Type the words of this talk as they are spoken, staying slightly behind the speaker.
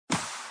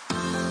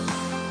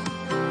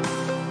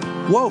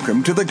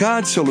Welcome to The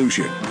God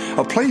Solution,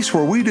 a place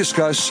where we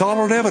discuss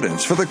solid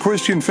evidence for the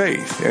Christian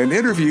faith and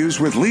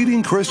interviews with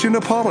leading Christian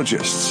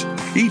apologists.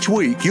 Each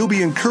week, you'll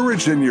be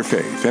encouraged in your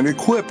faith and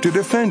equipped to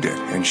defend it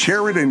and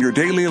share it in your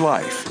daily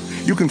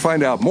life. You can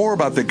find out more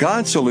about The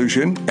God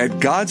Solution at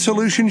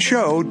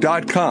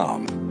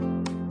GodSolutionShow.com.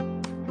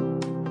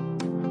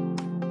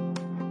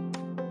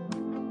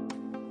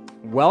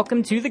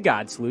 Welcome to The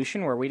God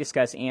Solution, where we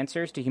discuss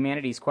answers to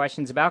humanity's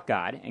questions about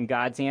God and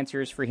God's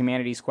answers for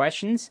humanity's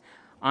questions.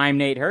 I'm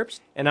Nate Herbst.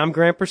 And I'm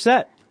Grant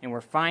Brissett. And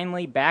we're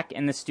finally back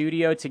in the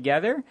studio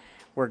together.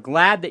 We're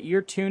glad that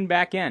you're tuned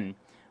back in.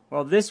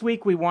 Well, this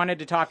week we wanted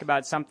to talk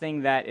about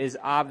something that is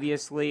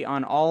obviously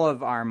on all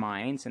of our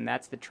minds, and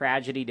that's the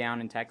tragedy down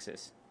in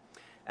Texas.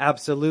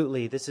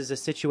 Absolutely. This is a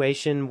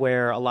situation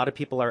where a lot of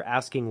people are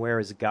asking, where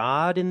is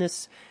God in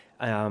this?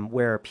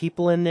 Where are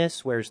people in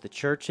this? Where's the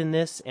church in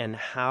this? And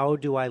how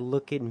do I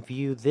look and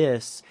view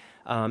this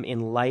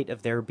in light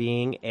of there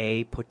being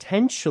a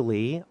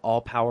potentially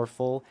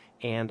all-powerful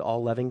and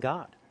all-loving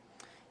God?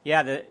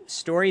 Yeah, the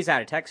stories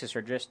out of Texas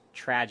are just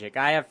tragic.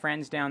 I have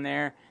friends down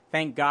there.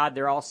 Thank God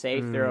they're all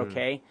safe. They're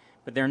okay.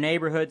 But their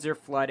neighborhoods are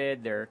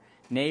flooded. Their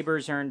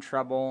neighbors are in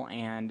trouble.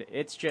 And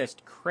it's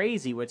just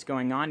crazy what's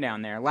going on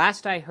down there.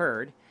 Last I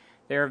heard,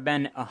 there have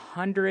been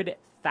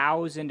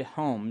 100,000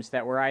 homes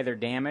that were either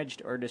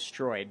damaged or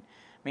destroyed.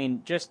 I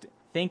mean, just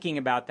thinking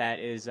about that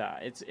is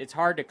it's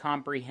hard to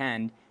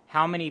comprehend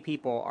how many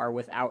people are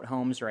without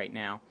homes right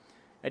now.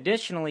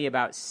 Additionally,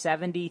 about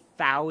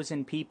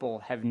 70,000 people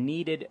have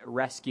needed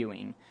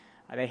rescuing.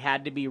 They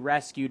had to be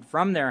rescued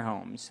from their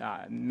homes.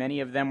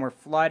 Many of them were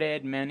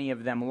flooded. Many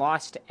of them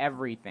lost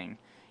everything.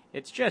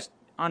 It's just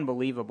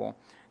unbelievable.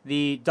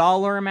 The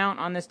dollar amount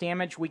on this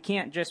damage, we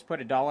can't just put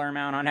a dollar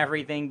amount on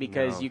everything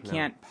because you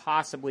can't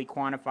possibly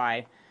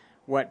quantify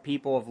what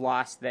people have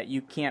lost that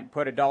you can't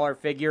put a dollar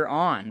figure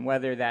on,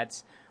 whether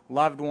that's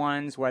loved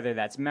ones, whether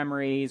that's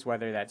memories,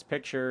 whether that's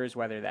pictures,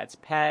 whether that's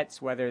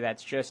pets, whether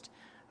that's just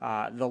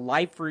the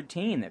life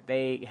routine that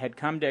they had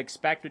come to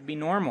expect would be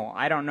normal.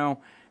 I don't know.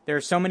 There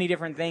are so many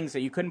different things that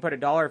you couldn't put a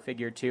dollar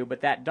figure to,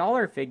 but that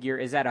dollar figure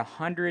is at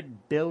 $100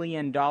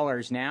 billion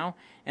now,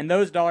 and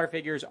those dollar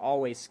figures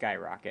always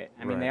skyrocket.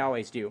 I mean, they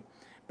always do.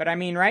 But I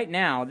mean, right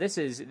now, this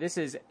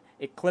is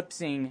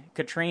eclipsing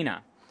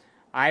Katrina.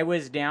 I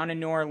was down in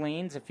New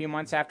Orleans a few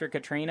months after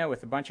Katrina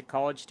with a bunch of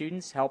college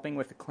students helping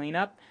with the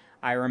cleanup.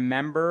 I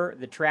remember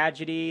the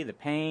tragedy, the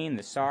pain,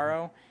 the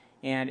sorrow.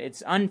 And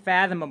it's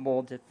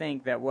unfathomable to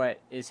think that what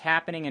is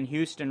happening in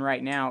Houston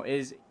right now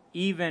is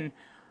even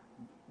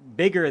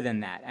bigger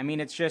than that. I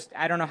mean, it's just,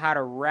 I don't know how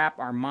to wrap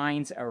our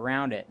minds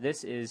around it.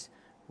 This is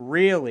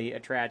really a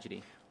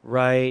tragedy.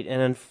 Right,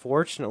 and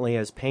unfortunately,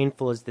 as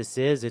painful as this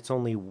is, it's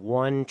only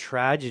one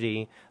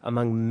tragedy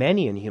among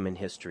many in human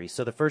history.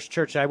 So the first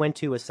church I went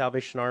to was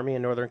Salvation Army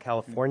in Northern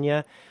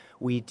California.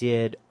 We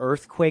did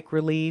earthquake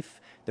relief.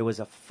 There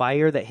was a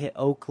fire that hit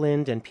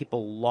Oakland, and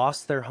people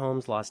lost their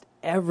homes, lost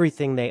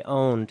everything they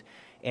owned.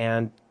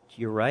 And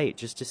you're right,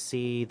 just to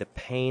see the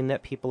pain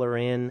that people are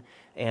in,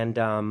 and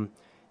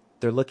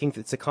they're looking.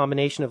 It's a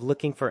combination of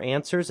looking for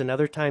answers, and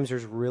other times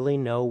there's really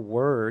no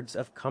words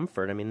of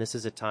comfort. I mean, this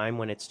is a time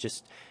when it's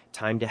just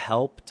time to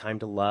help, time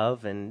to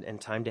love, and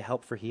time to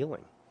help for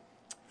healing.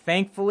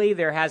 Thankfully,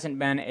 there hasn't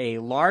been a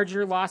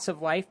larger loss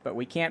of life, but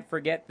we can't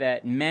forget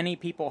that many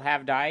people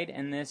have died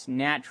in this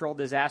natural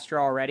disaster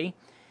already.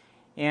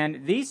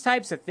 And these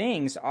types of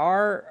things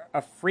are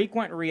a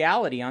frequent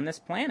reality on this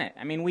planet.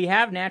 I mean, we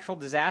have natural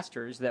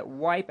disasters that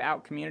wipe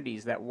out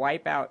communities, that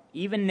wipe out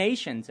even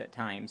nations at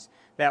times,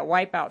 that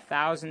wipe out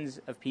thousands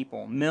of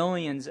people,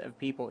 millions of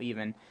people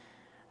even.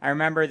 I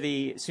remember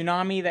the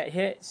tsunami that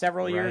hit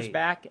several years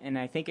back, and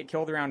I think it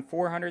killed around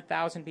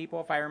 400,000 people,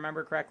 if I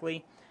remember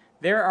correctly.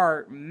 There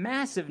are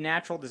massive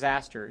natural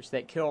disasters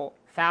that kill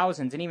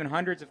thousands and even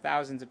hundreds of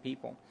thousands of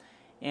people.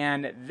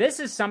 And this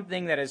is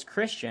something that as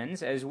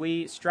Christians, as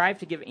we strive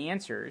to give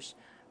answers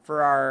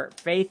for our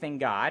faith in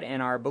God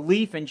and our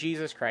belief in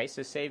Jesus Christ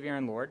as Savior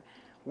and Lord,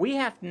 we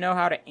have to know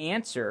how to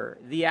answer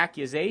the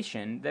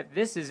accusation that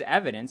this is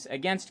evidence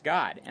against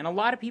God. And a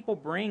lot of people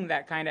bring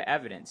that kind of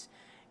evidence.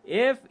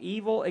 If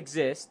evil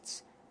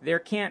exists, there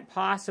can't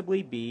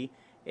possibly be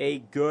a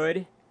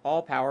good,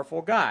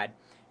 all-powerful God.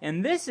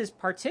 And this is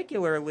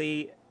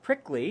particularly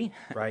prickly,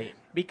 right?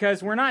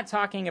 Because we're not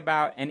talking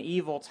about an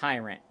evil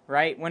tyrant,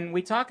 right? When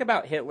we talk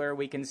about Hitler,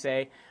 we can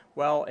say,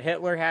 well,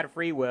 Hitler had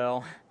free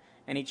will,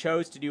 and he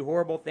chose to do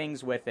horrible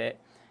things with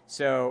it,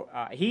 so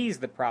he's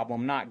the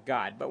problem, not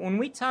God. But when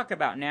we talk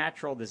about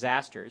natural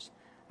disasters,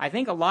 I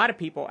think a lot of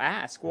people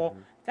ask, well,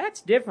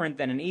 that's different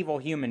than an evil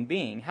human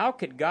being. How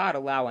could God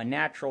allow a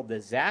natural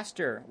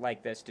disaster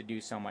like this to do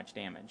so much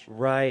damage?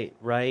 Right.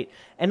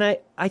 And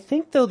I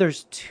think, though,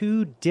 there's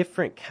two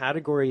different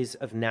categories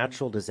of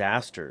natural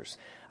disasters.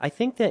 I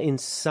think that in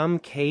some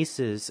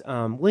cases,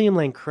 William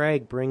Lane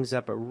Craig brings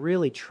up a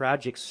really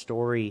tragic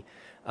story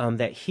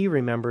that he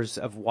remembers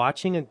of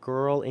watching a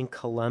girl in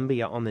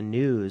Colombia on the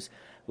news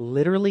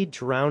literally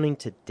drowning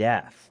to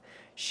death.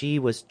 She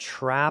was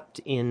trapped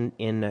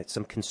in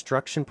some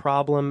construction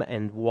problem,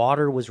 and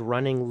water was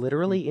running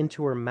literally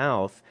into her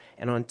mouth.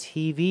 And on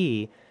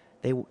TV,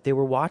 they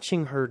were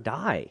watching her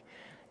die.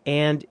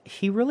 And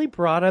he really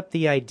brought up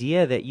the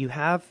idea that you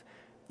have,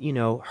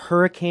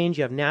 hurricanes,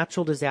 you have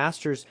natural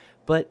disasters,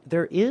 but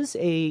there is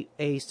a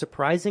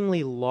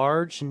surprisingly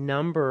large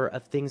number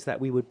of things that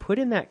we would put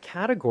in that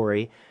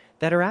category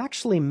that are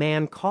actually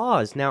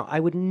man-caused. Now, I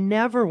would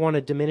never want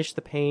to diminish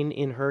the pain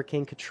in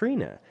Hurricane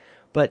Katrina,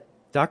 but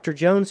Dr.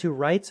 Jones, who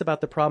writes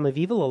about the problem of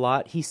evil a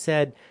lot, he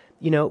said,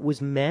 it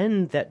was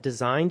men that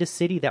designed a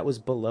city that was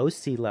below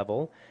sea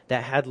level,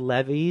 that had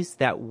levees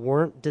that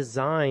weren't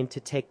designed to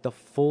take the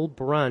full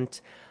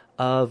brunt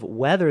of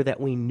weather that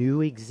we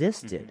knew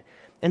existed. Mm-hmm.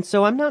 And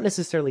so I'm not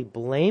necessarily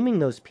blaming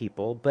those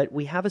people, but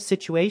we have a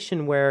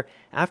situation where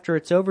after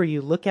it's over,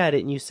 you look at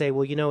it and you say,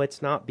 well,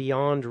 it's not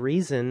beyond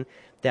reason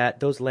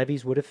that those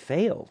levees would have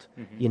failed,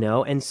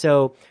 And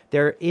so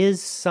there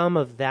is some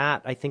of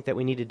that, I think, that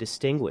we need to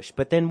distinguish.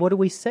 But then what do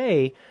we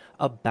say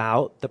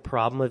about the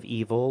problem of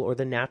evil or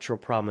the natural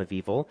problem of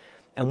evil?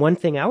 And one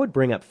thing I would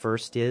bring up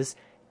first is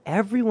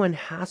everyone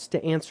has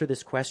to answer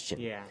this question.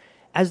 Yeah.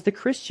 As the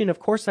Christian, of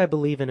course, I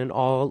believe in an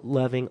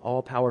all-loving,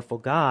 all-powerful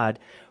God.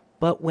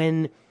 But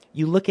when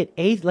you look at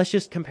let's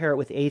just compare it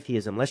with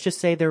atheism. Let's just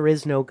say there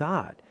is no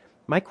God.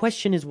 My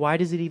question is, why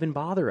does it even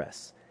bother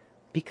us?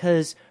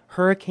 Because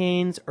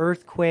hurricanes,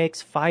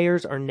 earthquakes,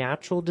 fires are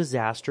natural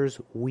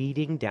disasters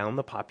weeding down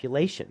the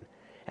population.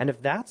 And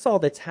if that's all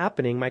that's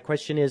happening, my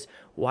question is,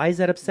 why is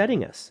that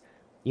upsetting us?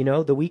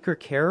 The weaker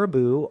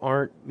caribou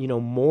aren't,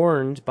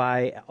 mourned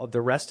by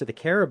the rest of the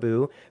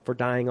caribou for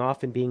dying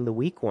off and being the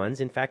weak ones.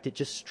 In fact, it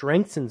just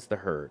strengthens the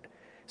herd.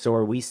 So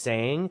are we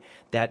saying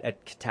that a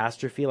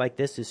catastrophe like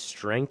this is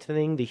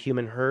strengthening the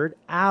human herd?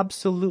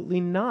 Absolutely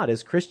not.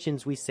 As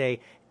Christians, we say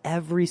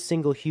every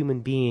single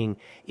human being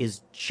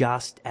is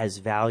just as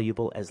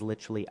valuable as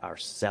literally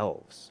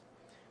ourselves.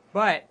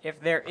 But if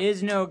there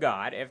is no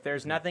God, if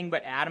there's nothing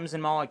but atoms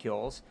and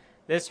molecules,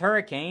 this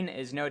hurricane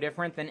is no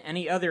different than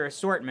any other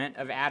assortment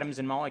of atoms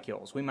and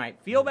molecules. We might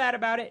feel bad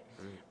about it,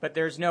 but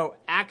there's no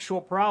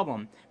actual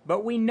problem.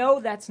 But we know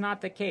that's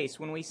not the case.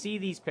 When we see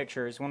these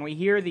pictures, when we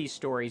hear these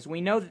stories,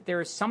 we know that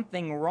there is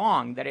something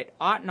wrong, that it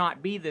ought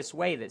not be this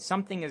way, that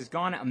something has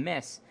gone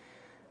amiss.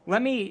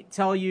 Let me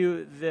tell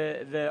you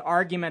the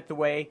argument the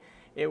way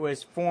it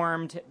was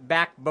formed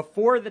back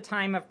before the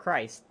time of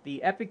Christ.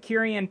 The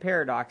Epicurean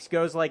paradox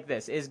goes like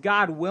this. Is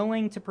God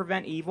willing to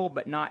prevent evil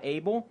but not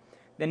able?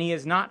 Then he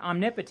is not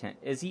omnipotent.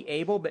 Is he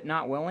able but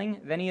not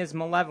willing? Then he is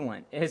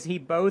malevolent. Is he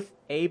both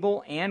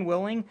able and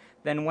willing?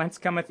 Then whence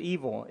cometh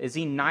evil? Is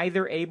he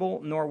neither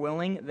able nor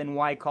willing? Then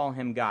why call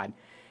him God?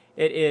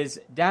 It is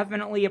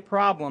definitely a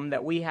problem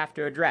that we have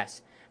to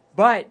address.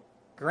 But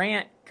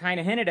Grant kind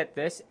of hinted at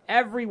this.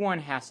 Everyone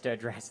has to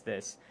address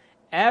this.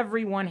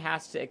 Everyone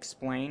has to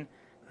explain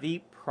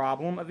the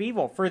problem of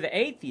evil. For the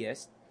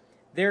atheist,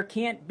 there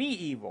can't be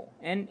evil.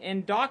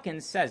 And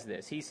Dawkins says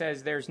this. He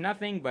says there's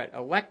nothing but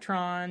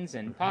electrons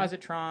and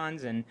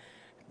positrons and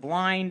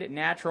blind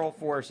natural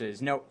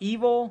forces. No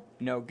evil,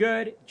 no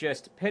good,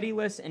 just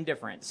pitiless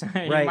indifference.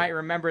 You might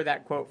remember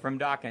that quote from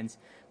Dawkins.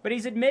 But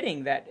he's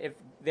admitting that if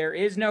there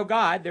is no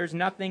God, there's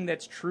nothing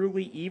that's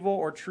truly evil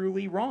or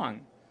truly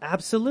wrong.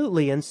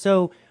 Absolutely. And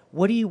so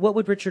what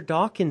would Richard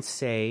Dawkins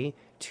say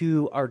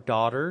to our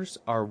daughters,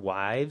 our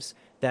wives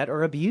that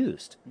are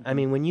abused? Mm-hmm. I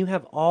mean, when you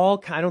have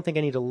I don't think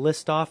I need to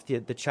list off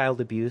the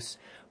child abuse,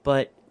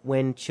 but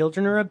when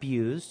children are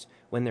abused,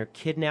 when they're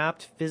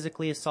kidnapped,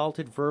 physically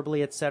assaulted,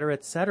 verbally,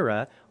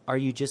 etc., are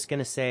you just going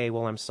to say,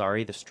 well, I'm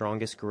sorry, the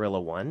strongest gorilla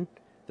won?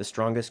 The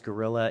strongest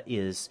gorilla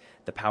is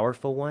the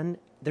powerful one?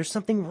 There's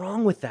something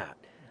wrong with that.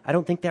 I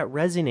don't think that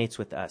resonates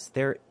with us.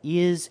 There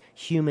is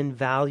human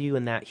value,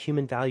 and that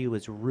human value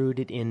is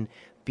rooted in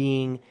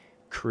being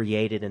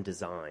created and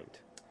designed.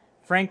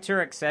 Frank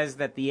Turek says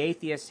that the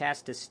atheist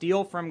has to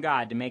steal from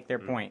God to make their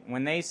point.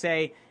 When they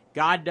say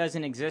God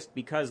doesn't exist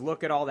because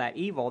look at all that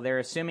evil, they're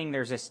assuming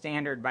there's a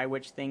standard by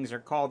which things are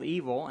called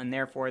evil, and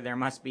therefore there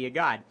must be a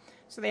God.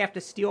 So they have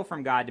to steal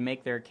from God to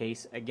make their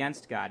case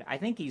against God. I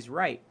think he's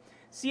right.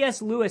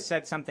 C.S. Lewis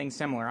said something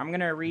similar. I'm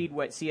going to read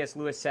what C.S.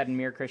 Lewis said in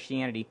Mere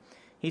Christianity.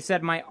 He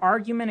said, "My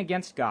argument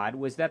against God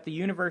was that the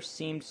universe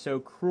seemed so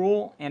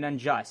cruel and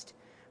unjust.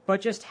 But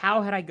just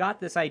how had I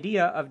got this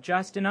idea of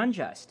just and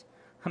unjust?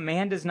 A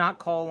man does not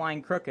call a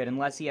line crooked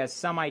unless he has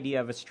some idea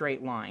of a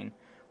straight line.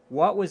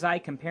 What was I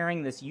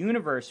comparing this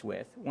universe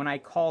with when I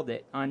called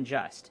it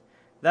unjust?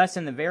 Thus,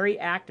 in the very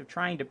act of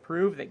trying to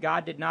prove that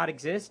God did not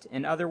exist,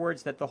 in other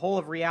words, that the whole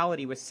of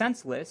reality was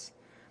senseless,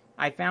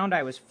 I found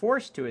I was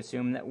forced to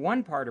assume that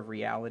one part of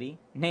reality,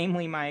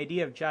 namely my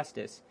idea of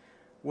justice,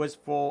 was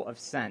full of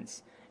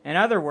sense." In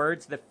other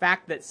words, the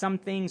fact that some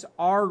things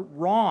are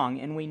wrong,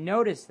 and we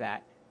notice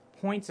that,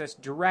 points us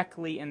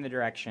directly in the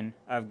direction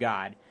of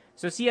God.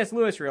 So C.S.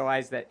 Lewis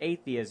realized that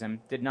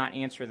atheism did not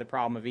answer the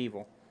problem of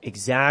evil.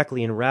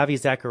 Exactly, and Ravi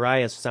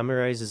Zacharias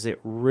summarizes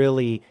it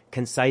really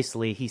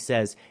concisely. He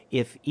says,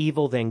 if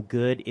evil, then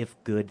good, if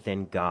good,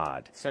 then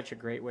God. Such a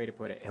great way to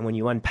put it. And when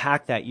you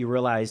unpack that, you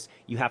realize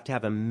you have to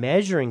have a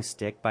measuring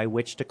stick by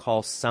which to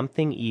call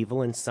something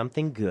evil and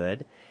something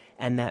good.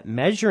 And that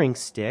measuring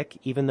stick,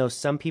 even though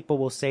some people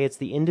will say it's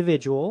the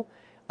individual,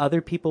 other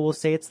people will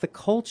say it's the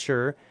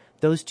culture,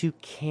 those two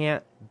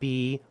can't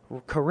be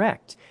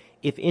correct.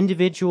 If the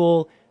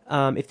individual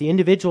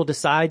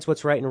decides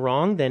what's right and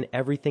wrong, then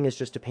everything is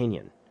just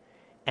opinion.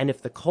 And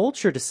if the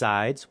culture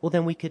decides, well,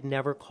 then we could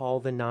never call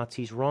the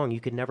Nazis wrong.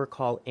 You could never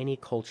call any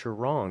culture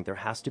wrong. There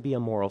has to be a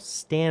moral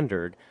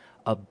standard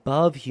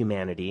above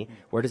humanity.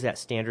 Where does that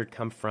standard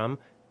come from?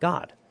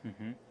 God.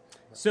 Mm-hmm.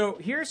 So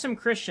here are some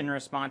Christian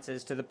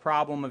responses to the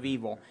problem of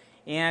evil.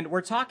 And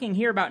we're talking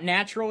here about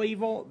natural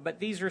evil, but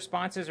these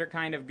responses are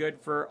kind of good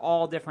for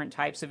all different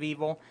types of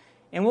evil.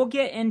 And we'll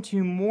get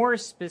into more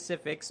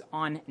specifics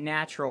on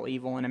natural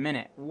evil in a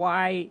minute.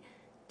 Why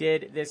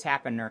did this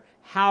happen, or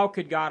how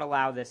could God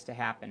allow this to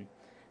happen?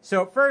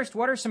 So first,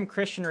 what are some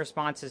Christian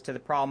responses to the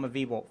problem of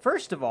evil?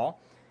 First of all,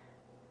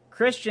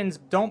 Christians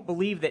don't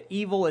believe that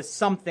evil is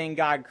something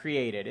God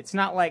created. It's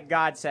not like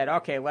God said,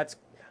 okay, let's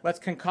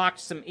concoct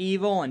some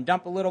evil and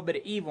dump a little bit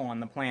of evil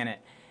on the planet.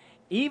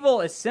 Evil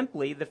is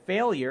simply the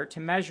failure to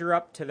measure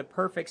up to the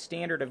perfect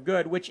standard of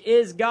good, which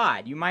is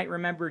God. You might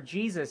remember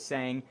Jesus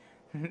saying,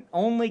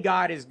 only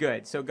God is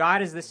good. So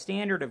God is the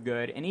standard of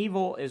good, and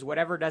evil is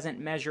whatever doesn't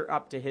measure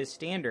up to his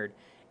standard.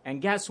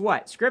 And guess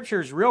what? Scripture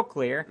is real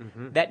clear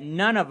that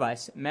none of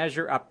us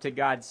measure up to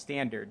God's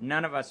standard.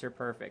 None of us are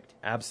perfect.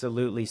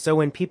 Absolutely. So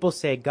when people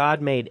say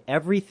God made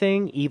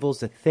everything,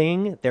 evil's a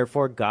thing,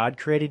 therefore God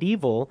created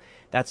evil,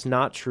 that's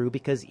not true,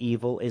 because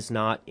evil is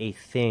not a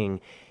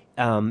thing.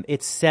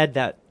 It's said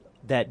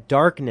that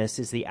darkness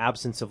is the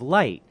absence of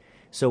light.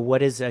 So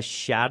what is a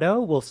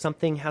shadow? Well,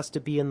 something has to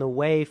be in the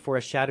way for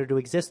a shadow to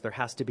exist. There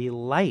has to be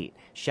light.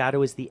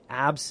 Shadow is the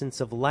absence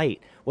of light.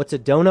 What's a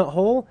donut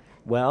hole?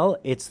 Well,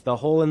 it's the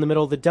hole in the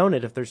middle of the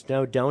donut. If there's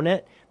no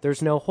donut,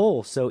 there's no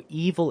hole. So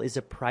evil is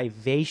a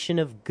privation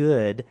of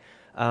good.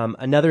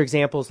 Another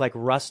example is like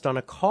rust on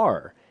a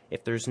car.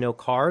 If there's no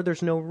car,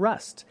 there's no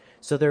rust.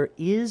 So there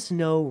is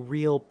no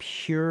real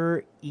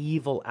pure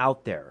evil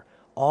out there.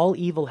 All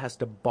evil has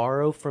to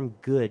borrow from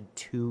good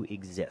to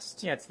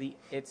exist. Yeah,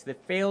 it's the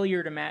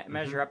failure to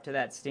measure up to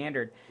that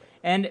standard.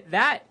 And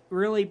that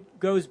really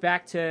goes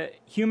back to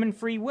human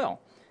free will.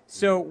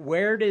 So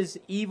where does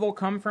evil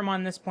come from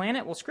on this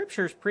planet? Well,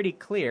 Scripture is pretty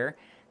clear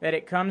that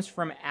it comes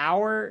from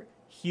our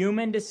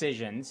human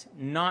decisions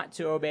not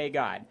to obey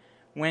God.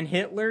 When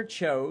Hitler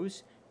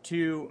chose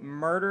to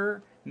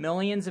murder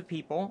millions of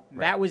people,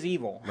 that was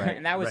evil. Right.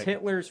 And that was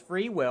Hitler's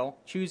free will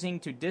choosing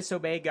to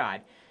disobey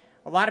God.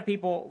 A lot of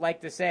people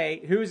like to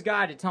say, who's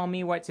God to tell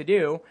me what to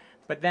do?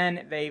 But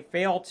then they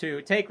fail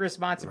to take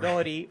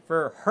responsibility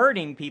for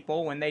hurting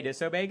people when they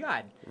disobey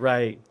God.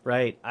 Right.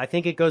 I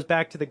think it goes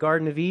back to the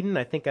Garden of Eden.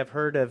 I think I've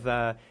heard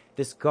of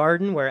this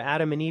garden where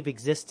Adam and Eve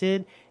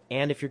existed.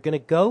 And if you're going to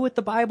go with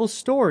the Bible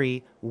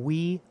story,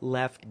 we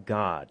left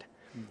God.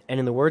 And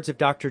in the words of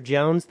Dr.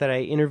 Jones that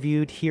I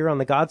interviewed here on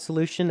The God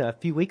Solution a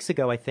few weeks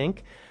ago, I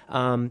think,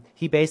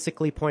 he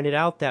basically pointed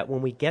out that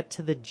when we get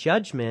to the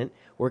judgment,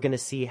 we're going to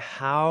see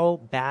how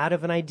bad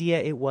of an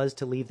idea it was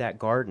to leave that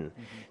garden.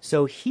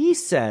 So he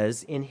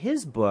says in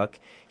his book,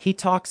 he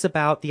talks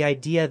about the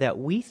idea that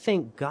we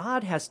think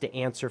God has to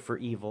answer for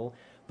evil,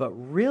 but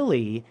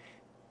really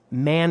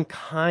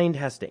mankind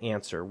has to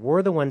answer.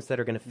 We're the ones that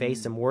are going to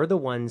face him. We're the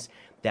ones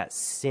that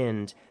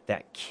sinned,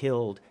 that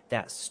killed,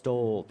 that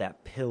stole,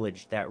 that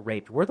pillaged, that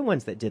raped. We're the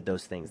ones that did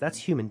those things. That's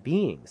human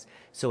beings.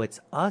 So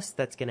it's us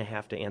that's going to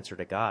have to answer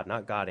to God,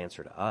 not God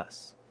answer to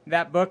us.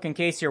 That book, in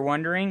case you're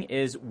wondering,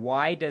 is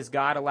Why Does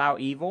God Allow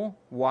Evil?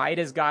 Why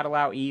Does God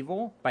Allow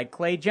Evil? By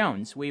Clay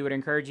Jones. We would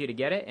encourage you to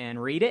get it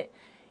and read it.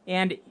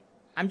 And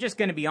I'm just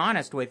going to be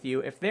honest with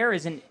you. If there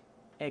isn't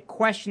a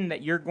question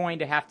that you're going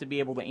to have to be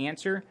able to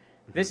answer,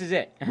 this is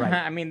it. Right.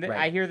 I mean,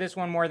 I hear this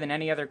one more than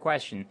any other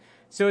question.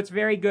 So it's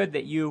very good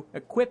that you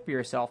equip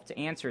yourself to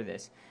answer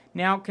this.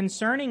 Now,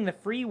 concerning the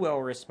free will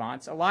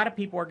response, a lot of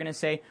people are going to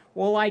say,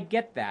 well, I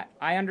get that.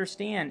 I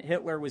understand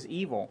Hitler was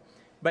evil.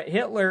 But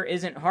Hitler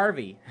isn't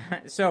Harvey.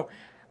 So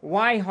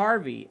why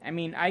Harvey? I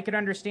mean, I could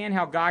understand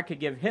how God could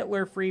give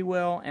Hitler free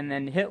will, and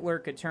then Hitler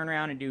could turn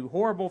around and do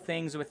horrible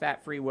things with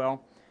that free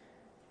will.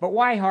 But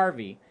why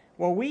Harvey?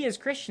 Well, we as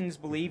Christians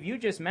believe, you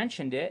just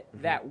mentioned it,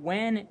 that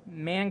when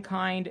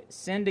mankind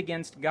sinned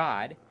against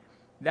God,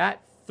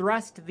 that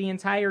thrust the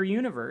entire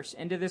universe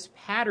into this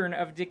pattern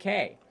of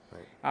decay.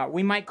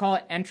 We might call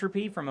it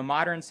entropy from a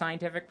modern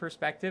scientific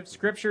perspective.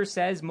 Scripture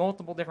says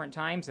multiple different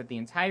times that the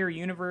entire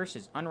universe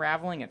is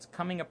unraveling, it's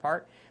coming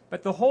apart,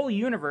 but the whole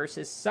universe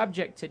is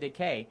subject to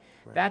decay.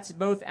 That's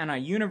both on a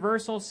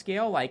universal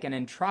scale, like an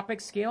entropic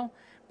scale,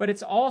 but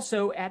it's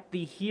also at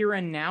the here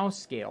and now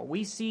scale.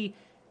 We see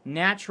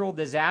natural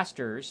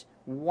disasters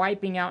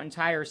wiping out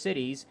entire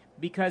cities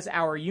because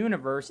our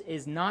universe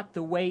is not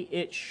the way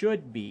it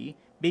should be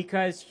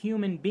because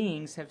human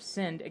beings have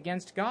sinned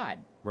against God.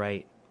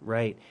 Right,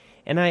 right.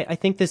 And I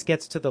think this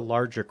gets to the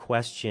larger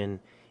question.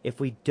 If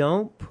we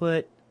don't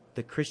put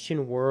the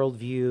Christian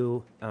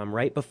worldview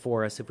right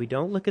before us, if we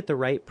don't look at the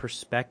right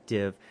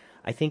perspective,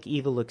 I think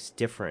evil looks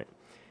different.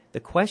 The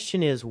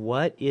question is,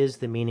 what is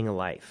the meaning of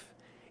life?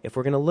 If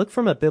we're going to look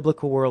from a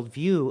biblical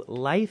worldview,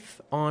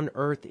 life on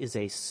earth is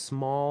a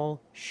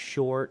small,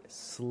 short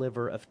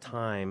sliver of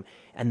time,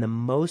 and the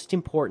most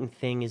important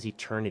thing is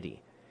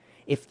eternity.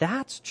 If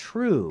that's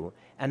true,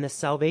 and the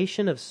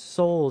salvation of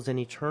souls and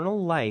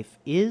eternal life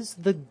is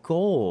the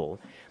goal,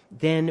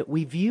 then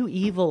we view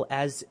evil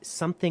as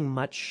something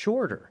much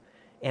shorter.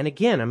 And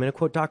again, I'm going to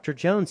quote Dr.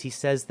 Jones. He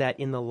says that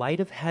in the light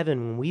of heaven,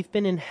 when we've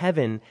been in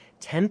heaven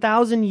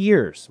 10,000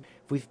 years,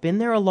 if we've been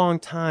there a long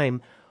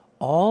time,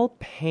 all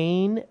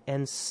pain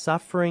and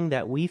suffering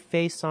that we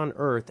face on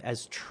earth,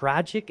 as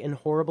tragic and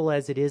horrible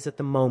as it is at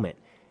the moment,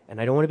 and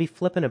I don't want to be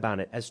flippant about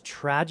it, as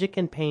tragic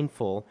and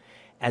painful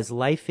as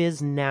life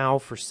is now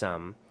for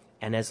some,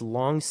 and as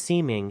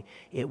long-seeming,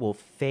 it will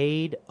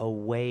fade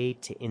away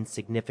to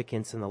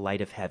insignificance in the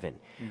light of heaven.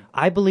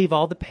 I believe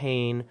all the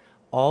pain,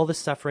 all the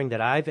suffering that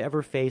I've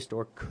ever faced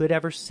or could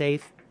ever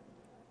face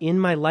in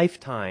my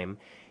lifetime,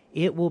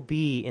 it will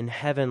be in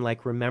heaven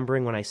like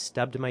remembering when I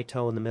stubbed my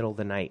toe in the middle of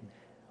the night.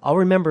 I'll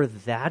remember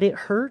that it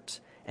hurt,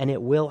 and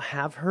it will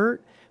have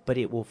hurt, but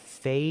it will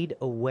fade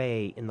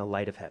away in the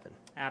light of heaven.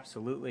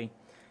 Absolutely.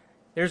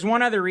 There's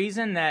one other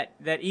reason that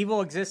evil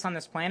exists on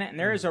this planet, and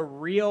there is a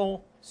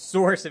real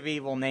source of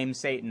evil named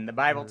Satan. The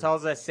Bible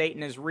tells us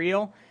Satan is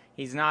real.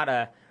 He's not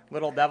a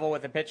little devil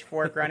with a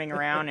pitchfork running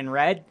around in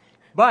red,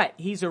 but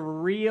he's a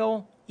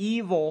real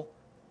evil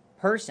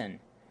person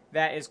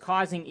that is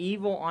causing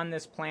evil on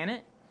this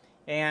planet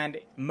and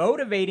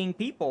motivating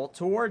people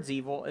towards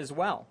evil as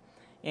well,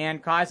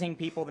 and causing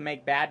people to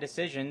make bad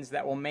decisions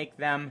that will make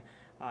them,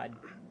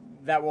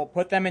 that will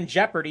put them in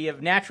jeopardy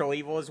of natural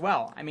evil as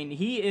well. I mean,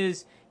 he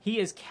is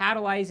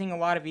catalyzing a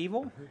lot of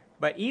evil,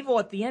 but evil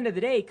at the end of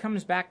the day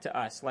comes back to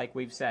us, like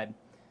we've said.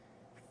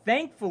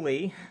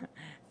 Thankfully,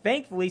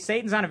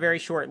 Satan's on a very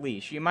short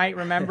leash. You might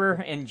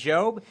remember in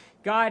Job,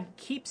 God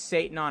keeps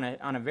Satan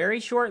on a very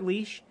short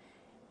leash,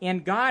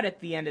 and God at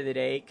the end of the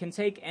day can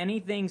take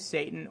anything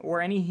Satan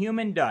or any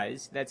human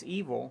does that's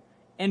evil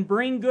and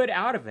bring good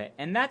out of it.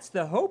 And that's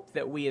the hope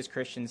that we as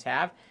Christians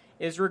have,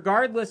 is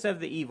regardless of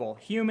the evil,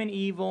 human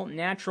evil,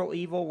 natural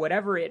evil,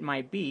 whatever it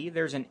might be,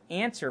 there's an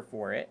answer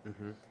for it,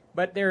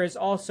 but there is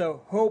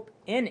also hope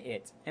in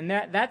it. And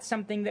that's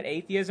something that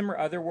atheism or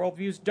other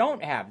worldviews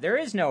don't have. There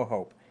is no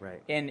hope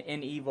in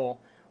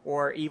evil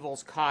or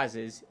evil's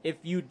causes if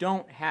you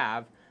don't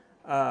have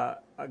a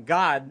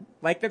God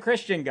like the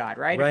Christian God,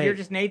 right? If you're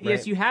just an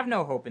atheist, you have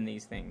no hope in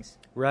these things.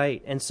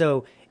 Right. And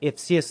so if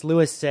C.S.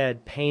 Lewis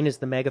said pain is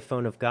the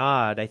megaphone of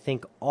God, I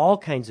think all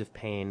kinds of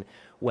pain,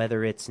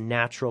 whether it's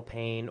natural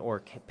pain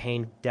or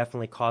pain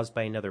definitely caused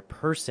by another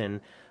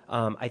person,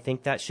 I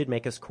think that should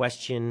make us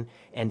question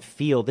and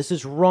feel this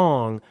is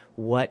wrong.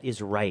 What is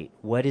right?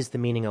 What is the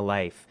meaning of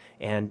life?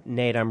 And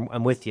Nate,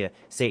 I'm with you.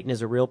 Satan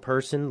is a real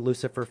person.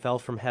 Lucifer fell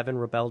from heaven,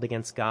 rebelled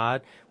against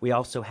God. We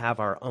also have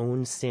our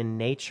own sin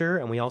nature,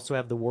 and we also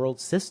have the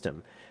world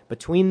system.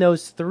 Between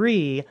those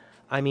three,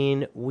 I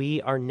mean,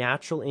 our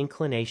natural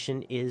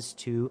inclination is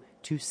to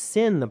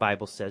sin, the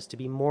Bible says, to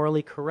be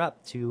morally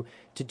corrupt, to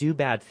do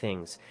bad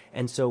things.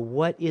 And so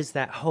what is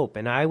that hope?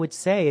 And I would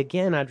say,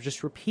 again, I'd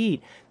just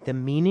repeat, the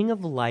meaning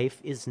of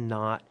life is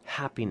not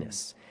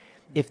happiness.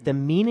 If the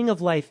meaning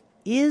of life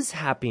is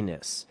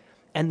happiness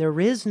and there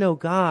is no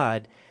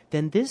God,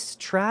 then this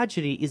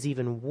tragedy is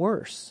even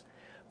worse.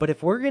 But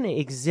if we're going to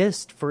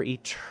exist for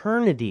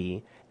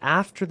eternity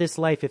after this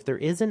life, if there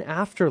is an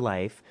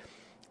afterlife,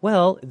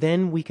 well,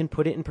 then we can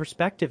put it in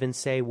perspective and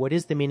say, what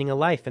is the meaning of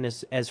life? And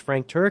as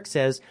Frank Turek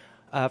says,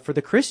 for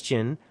the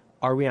Christian,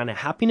 are we on a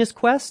happiness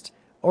quest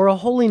or a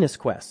holiness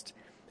quest?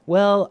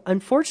 Well,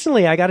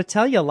 unfortunately, I got to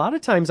tell you, a lot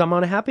of times I'm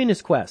on a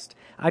happiness quest.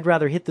 I'd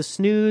rather hit the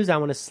snooze. I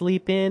want to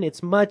sleep in.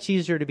 It's much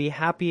easier to be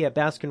happy at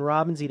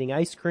Baskin-Robbins eating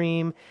ice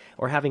cream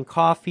or having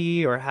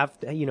coffee or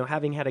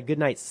having had a good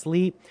night's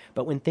sleep.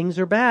 But when things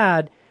are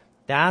bad,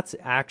 that's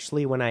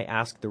actually when I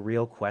ask the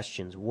real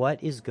questions.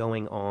 What is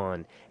going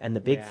on? And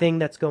the big thing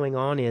that's going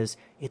on is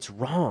it's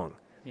wrong.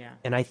 Yeah.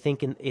 And I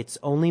think it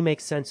only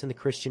makes sense in the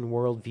Christian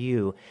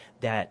worldview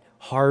that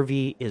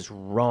Harvey is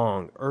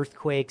wrong.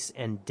 Earthquakes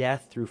and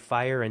death through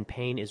fire and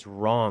pain is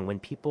wrong. When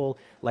people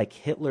like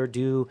Hitler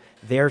do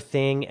their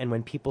thing, and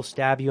when people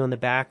stab you in the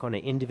back on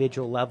an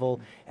individual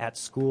level at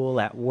school,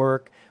 at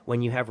work,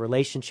 when you have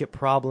relationship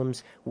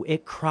problems,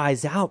 it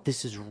cries out,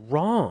 this is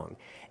wrong.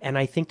 And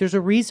I think there's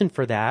a reason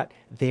for that.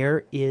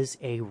 There is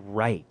a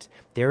right.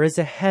 There is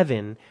a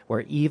heaven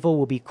where evil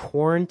will be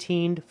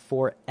quarantined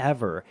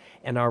forever,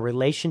 and our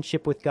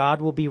relationship with God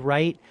will be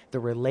right.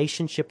 The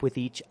relationship with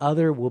each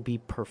other will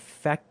be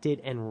perfected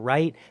and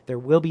right. There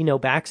will be no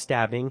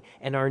backstabbing,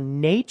 and our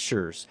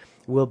natures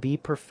will be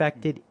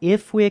perfected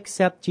if we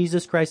accept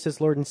Jesus Christ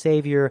as Lord and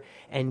Savior,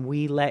 and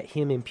we let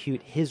Him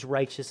impute His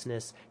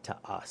righteousness to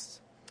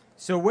us.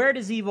 So where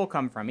does evil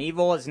come from?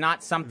 Evil is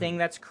not something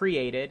that's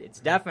created.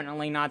 It's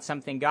definitely not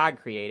something God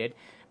created,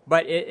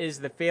 but it is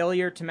the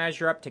failure to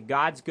measure up to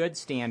God's good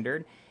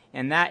standard,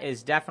 and that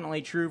is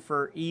definitely true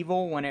for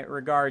evil when it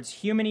regards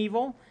human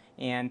evil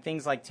and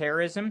things like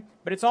terrorism,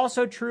 but it's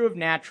also true of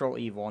natural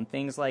evil and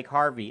things like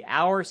Harvey.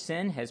 Our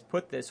sin has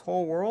put this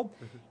whole world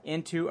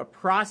into a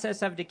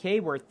process of decay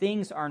where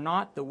things are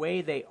not the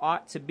way they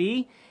ought to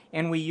be,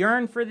 and we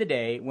yearn for the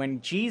day when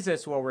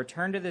Jesus will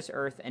return to this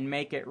earth and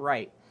make it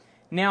right.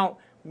 Now,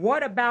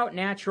 what about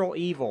natural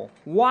evil?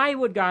 Why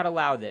would God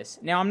allow this?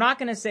 Now, I'm not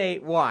going to say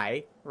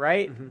why,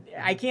 right?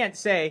 I can't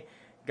say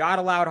God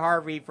allowed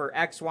Harvey for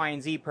X, Y,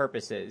 and Z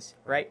purposes,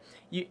 right?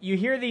 You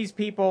hear these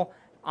people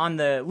on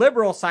the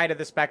liberal side of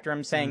the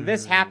spectrum saying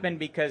this happened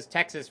because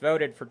Texas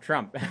voted for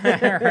Trump,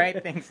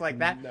 right? Things like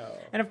that. No.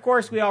 And of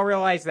course, we all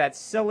realize that's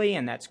silly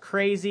and that's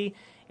crazy.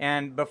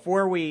 And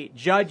before we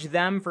judge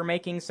them for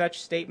making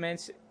such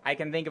statements, I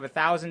can think of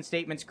 1,000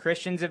 statements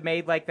Christians have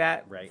made like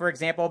that. Right. For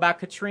example, about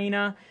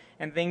Katrina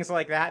and things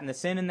like that and the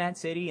sin in that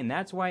city, and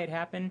that's why it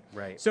happened.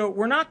 Right. So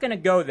we're not going to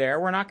go there.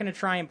 We're not going to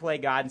try and play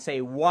God and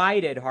say,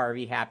 why did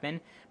Harvey happen?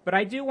 But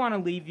I do want to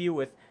leave you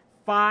with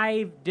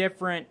 5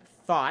 different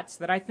thoughts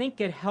that I think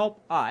could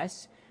help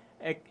us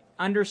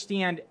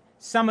understand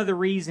some of the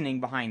reasoning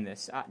behind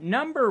this.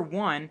 Number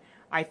 1,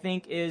 I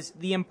think, is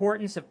the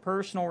importance of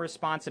personal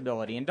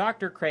responsibility. And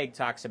Dr. Craig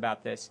talks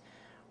about this.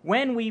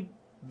 When we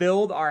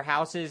build our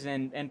houses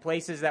in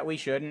places that we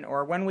shouldn't,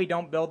 or when we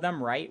don't build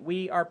them right,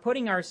 we are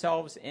putting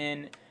ourselves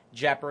in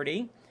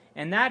jeopardy.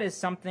 And that is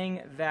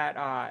something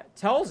that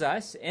tells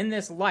us in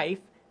this life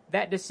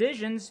that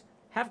decisions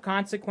have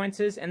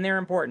consequences and they're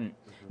important.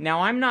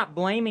 Now, I'm not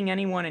blaming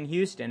anyone in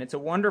Houston. It's a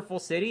wonderful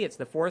city. It's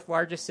the 4th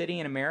largest city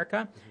in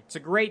America. It's a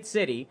great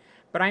city.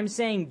 But I'm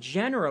saying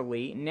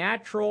generally,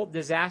 natural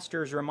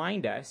disasters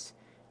remind us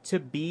to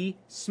be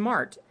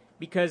smart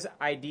because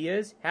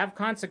ideas have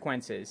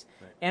consequences.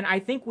 Right. And I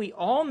think we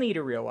all need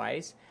to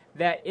realize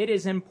that it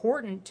is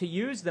important to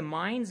use the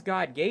minds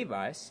God gave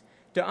us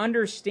to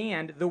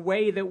understand the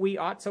way that we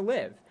ought to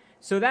live.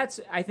 So that's,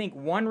 I think,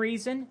 one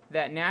reason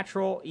that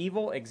natural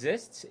evil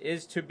exists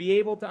is to be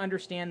able to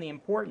understand the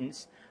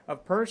importance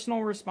of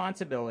personal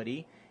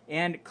responsibility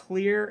and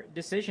clear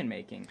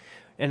decision-making.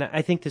 And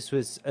I think this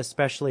was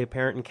especially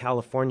apparent in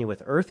California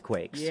with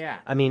earthquakes. Yeah.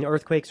 I mean,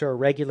 earthquakes are a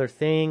regular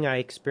thing. I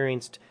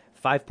experienced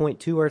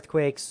 5.2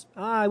 earthquakes,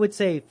 I would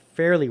say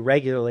fairly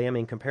regularly, I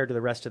mean, compared to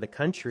the rest of the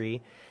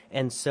country.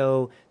 And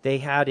so they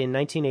had in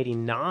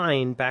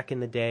 1989, back in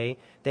the day,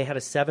 they had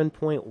a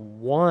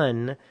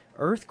 7.1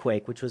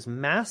 earthquake, which was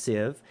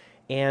massive.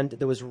 And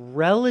there was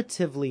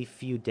relatively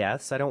few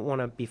deaths. I don't want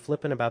to be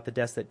flippant about the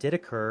deaths that did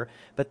occur,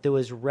 but there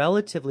was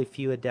relatively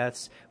few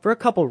deaths for a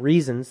couple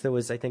reasons. There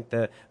was, I think,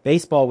 the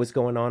baseball was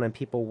going on and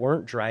people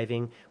weren't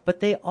driving,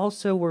 but they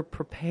also were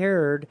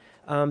prepared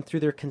through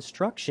their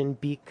construction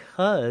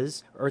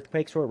because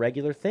earthquakes were a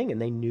regular thing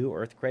and they knew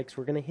earthquakes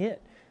were going to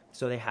hit.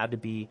 So they had to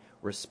be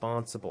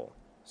responsible.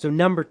 So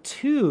number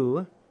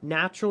 2,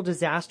 natural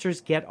disasters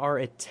get our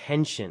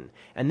attention.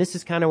 And this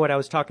is kind of what I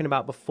was talking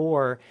about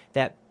before,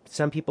 that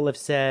some people have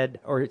said,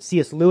 or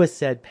C.S. Lewis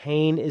said,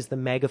 pain is the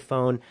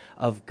megaphone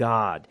of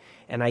God.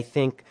 And I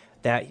think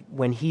that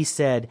when he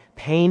said,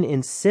 pain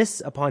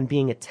insists upon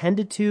being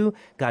attended to,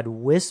 God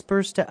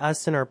whispers to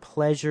us in our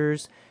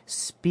pleasures,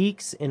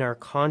 speaks in our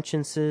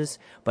consciences,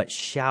 but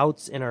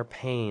shouts in our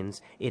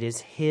pains. It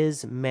is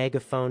his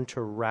megaphone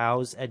to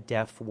rouse a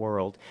deaf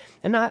world.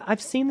 And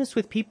I've seen this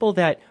with people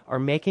that are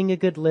making a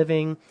good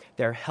living,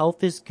 their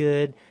health is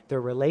good,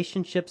 their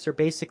relationships are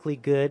basically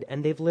good,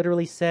 and they've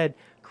literally said,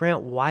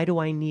 Grant, why do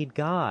I need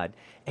God?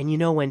 And you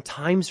know, when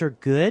times are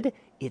good,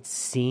 it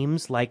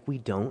seems like we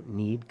don't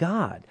need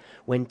God.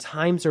 When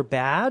times are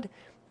bad,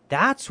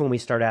 that's when we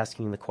start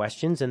asking the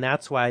questions, and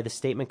that's why the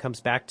statement comes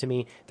back to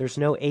me, there's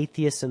no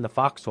atheists in the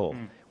foxhole.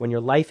 When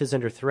your life is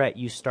under threat,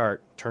 you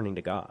start turning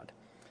to God.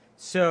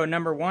 So,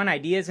 number 1,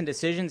 ideas and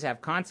decisions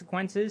have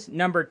consequences.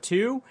 Number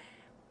 2,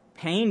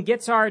 pain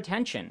gets our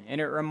attention, and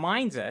it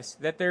reminds us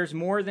that there's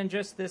more than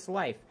just this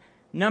life.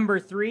 Number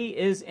 3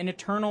 is an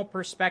eternal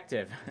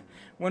perspective.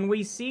 When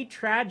we see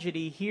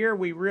tragedy here,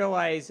 we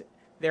realize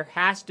there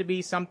has to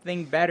be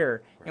something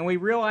better, and we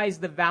realize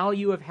the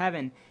value of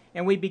heaven,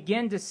 and we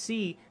begin to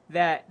see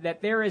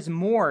that there is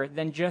more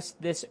than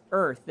just this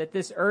earth, that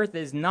this earth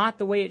is not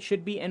the way it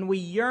should be, and we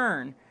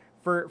yearn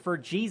for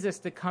Jesus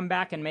to come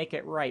back and make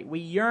it right. We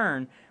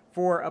yearn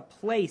for a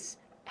place,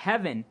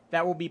 heaven,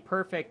 that will be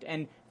perfect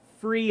and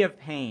free of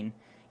pain.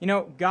 You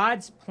know,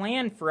 God's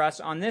plan for us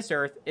on this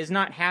earth is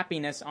not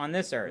happiness on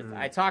this earth.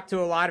 I talked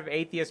to a lot of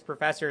atheist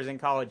professors in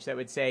college that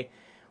would say,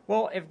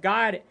 well, if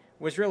God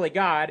was really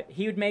God,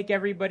 he would make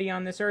everybody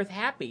on this earth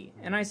happy.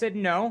 And I said,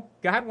 no,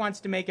 God wants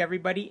to make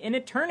everybody in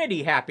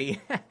eternity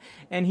happy.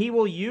 And he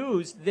will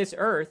use this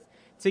earth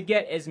to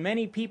get as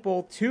many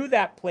people to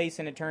that place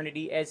in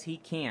eternity as he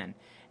can.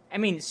 I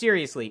mean,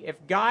 seriously,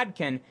 if God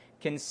can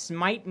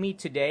smite me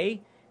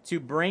today to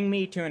bring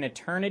me to an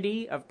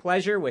eternity of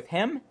pleasure with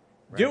him,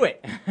 do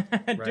it.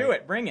 Do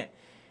it. Bring it.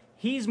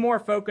 He's more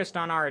focused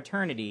on our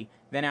eternity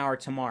than our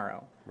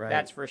tomorrow. Right.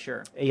 That's for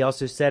sure. He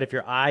also said, if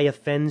your eye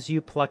offends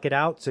you, pluck it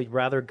out. So you'd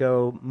rather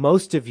go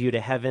most of you to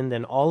heaven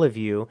than all of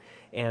you.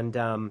 And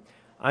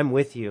I'm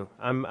with you.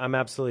 I'm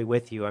absolutely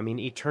with you. I mean,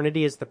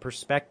 eternity is the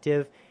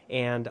perspective.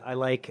 And I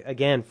like,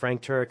 again,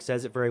 Frank Turek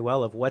says it very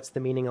well, of what's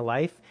the meaning of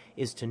life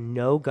is to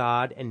know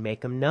God and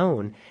make him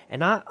known.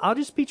 And I'll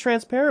just be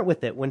transparent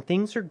with it. When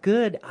things are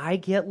good, I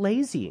get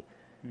lazy.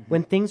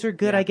 When things are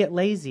good, I get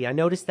lazy. I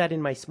notice that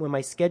when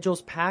my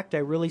schedule's packed, I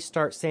really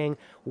start saying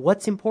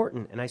what's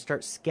important, and I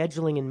start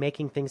scheduling and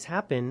making things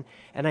happen.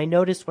 And I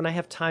notice when I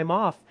have time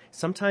off,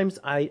 sometimes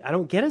I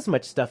don't get as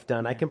much stuff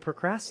done. I can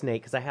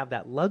procrastinate because I have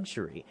that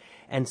luxury.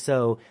 And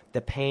so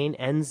the pain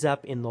ends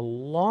up in the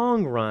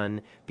long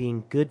run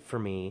being good for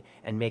me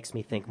and makes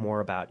me think more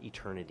about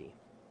eternity.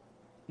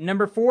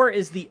 Number 4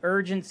 is the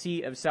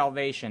urgency of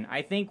salvation.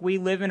 I think we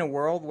live in a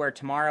world where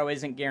tomorrow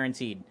isn't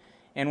guaranteed.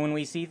 And when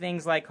we see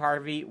things like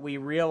Harvey, we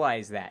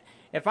realize that.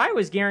 If I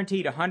was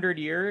guaranteed 100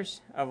 years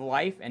of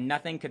life and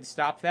nothing could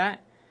stop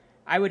that,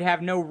 I would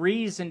have no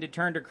reason to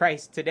turn to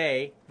Christ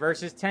today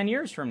versus 10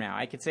 years from now.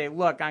 I could say,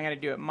 look, I'm going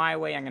to do it my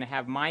way. I'm going to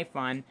have my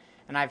fun.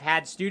 And I've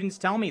had students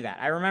tell me that.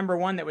 I remember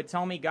one that would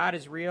tell me God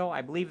is real.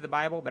 I believe the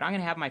Bible, but I'm going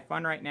to have my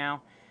fun right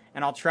now,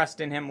 and I'll trust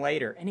in him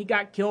later. And he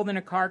got killed in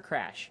a car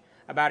crash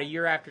about a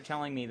year after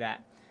telling me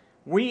that.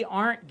 We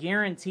aren't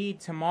guaranteed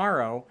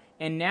tomorrow,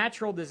 and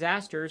natural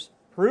disasters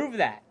prove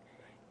that.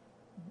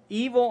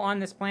 Evil on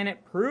this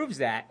planet proves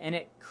that, and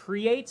it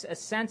creates a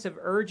sense of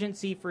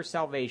urgency for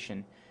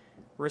salvation.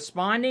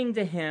 Responding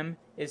to him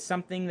is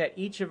something that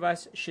each of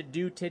us should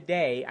do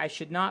today. I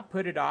should not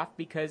put it off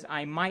because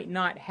I might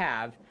not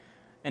have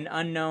an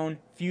unknown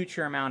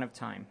future amount of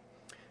time.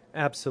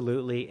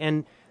 Absolutely.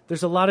 And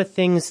there's a lot of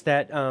things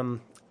that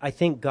I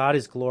think God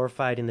is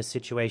glorified in the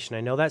situation.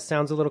 I know that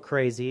sounds a little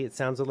crazy. It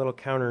sounds a little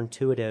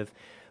counterintuitive.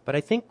 But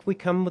I think we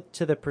come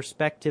to the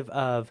perspective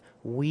of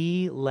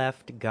we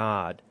left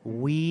God.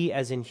 We,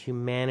 as in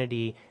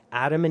humanity,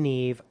 Adam and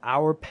Eve,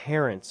 our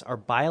parents, our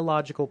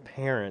biological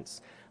parents,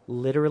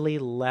 literally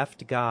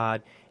left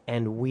God,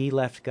 and we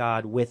left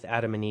God with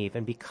Adam and Eve.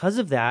 And because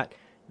of that,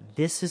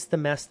 this is the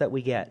mess that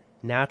we get.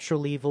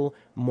 Natural evil,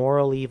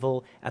 moral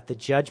evil. At the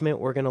judgment,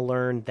 we're going to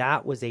learn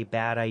that was a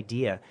bad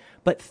idea.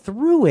 But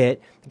through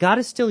it, God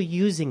is still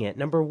using it.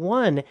 Number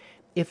one,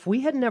 if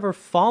we had never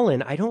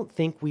fallen, I don't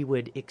think we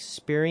would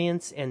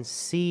experience and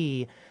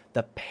see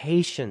the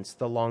patience,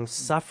 the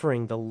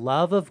long-suffering, the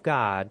love of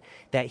God,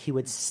 that he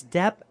would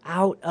step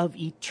out of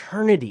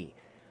eternity.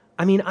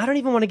 I mean, I don't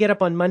even want to get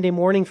up on Monday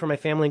morning for my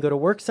family and go to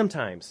work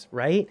sometimes,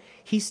 right?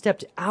 He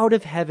stepped out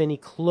of heaven. He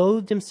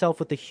clothed himself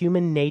with the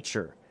human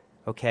nature,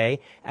 okay,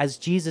 as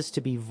Jesus,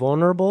 to be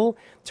vulnerable,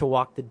 to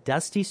walk the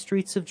dusty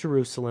streets of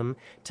Jerusalem,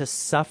 to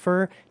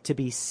suffer, to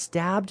be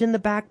stabbed in the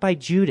back by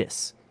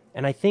Judas.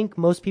 And I think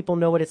most people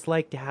know what it's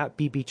like to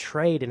be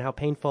betrayed and how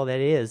painful that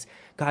is.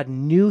 God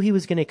knew he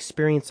was going to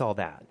experience all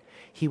that.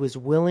 He was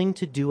willing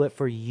to do it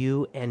for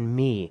you and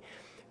me.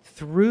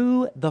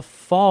 Through the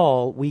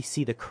fall, we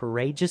see the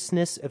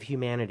courageousness of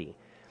humanity.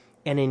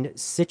 And in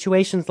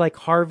situations like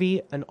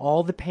Harvey and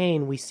all the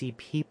pain, we see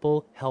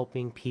people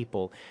helping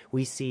people.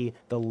 We see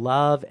the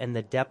love and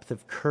the depth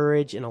of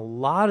courage in a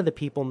lot of the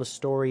people in the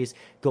stories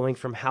going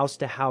from house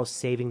to house,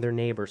 saving their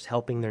neighbors,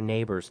 helping their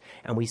neighbors.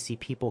 And we see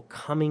people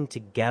coming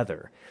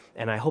together.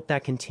 And I hope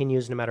that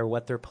continues no matter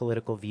what their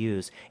political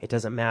views. It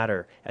doesn't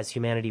matter. As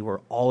humanity, we're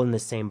all in the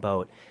same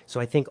boat. So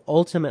I think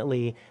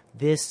ultimately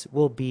this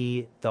will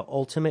be the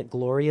ultimate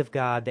glory of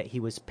God, that he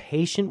was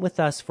patient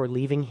with us for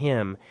leaving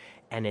him,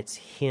 and it's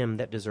him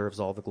that deserves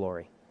all the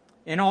glory.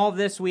 In all of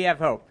this, we have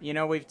hope. You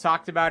know, we've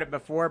talked about it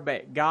before,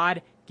 but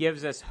God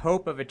gives us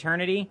hope of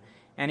eternity,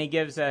 and he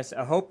gives us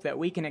a hope that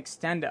we can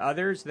extend to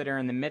others that are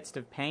in the midst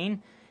of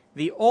pain.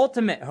 The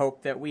ultimate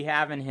hope that we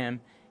have in him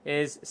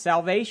is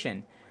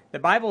salvation. The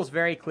Bible is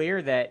very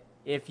clear that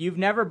if you've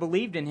never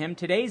believed in him,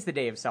 today's the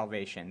day of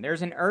salvation.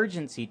 There's an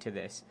urgency to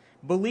this.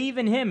 Believe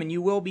in him, and you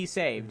will be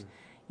saved.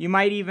 You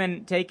might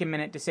even take a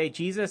minute to say,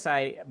 Jesus,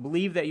 I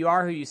believe that you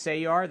are who you say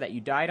you are, that you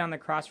died on the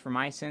cross for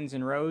my sins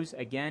and rose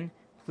again.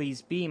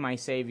 Please be my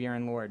Savior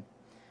and Lord.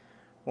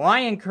 Well, I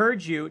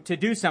encourage you to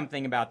do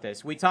something about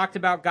this. We talked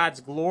about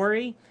God's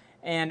glory,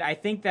 and I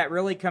think that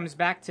really comes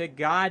back to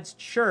God's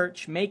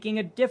church making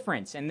a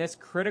difference in this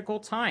critical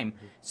time.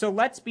 So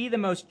let's be the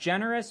most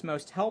generous,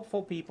 most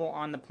helpful people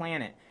on the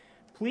planet.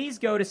 Please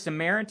go to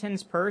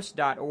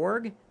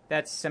SamaritansPurse.org.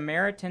 That's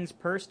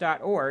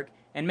SamaritansPurse.org.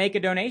 And make a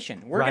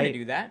donation. We're going to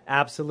do that.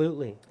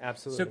 Absolutely.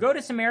 Absolutely. So go to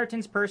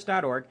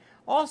SamaritansPurse.org.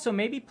 Also,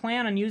 maybe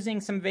plan on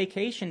using some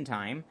vacation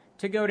time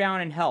to go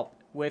down and help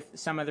with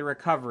some of the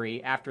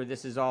recovery after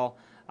this is all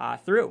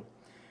through.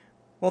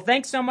 Well,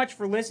 thanks so much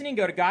for listening.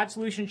 Go to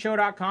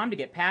GodSolutionShow.com to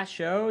get past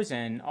shows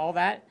and all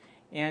that.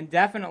 And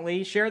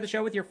definitely share the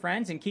show with your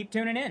friends and keep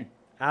tuning in.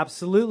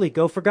 Absolutely.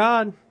 Go for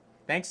God.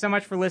 Thanks so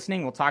much for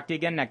listening. We'll talk to you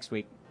again next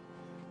week.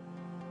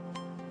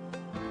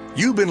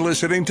 You've been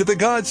listening to The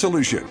God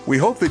Solution. We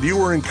hope that you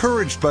were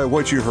encouraged by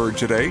what you heard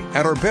today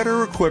and are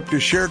better equipped to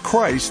share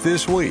Christ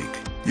this week.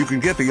 You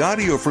can get the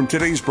audio from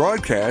today's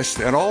broadcast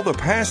and all the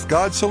past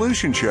God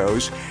Solution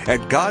shows at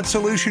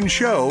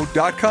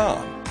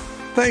GodSolutionShow.com.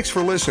 Thanks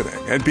for listening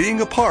and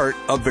being a part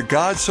of the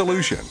God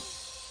Solution.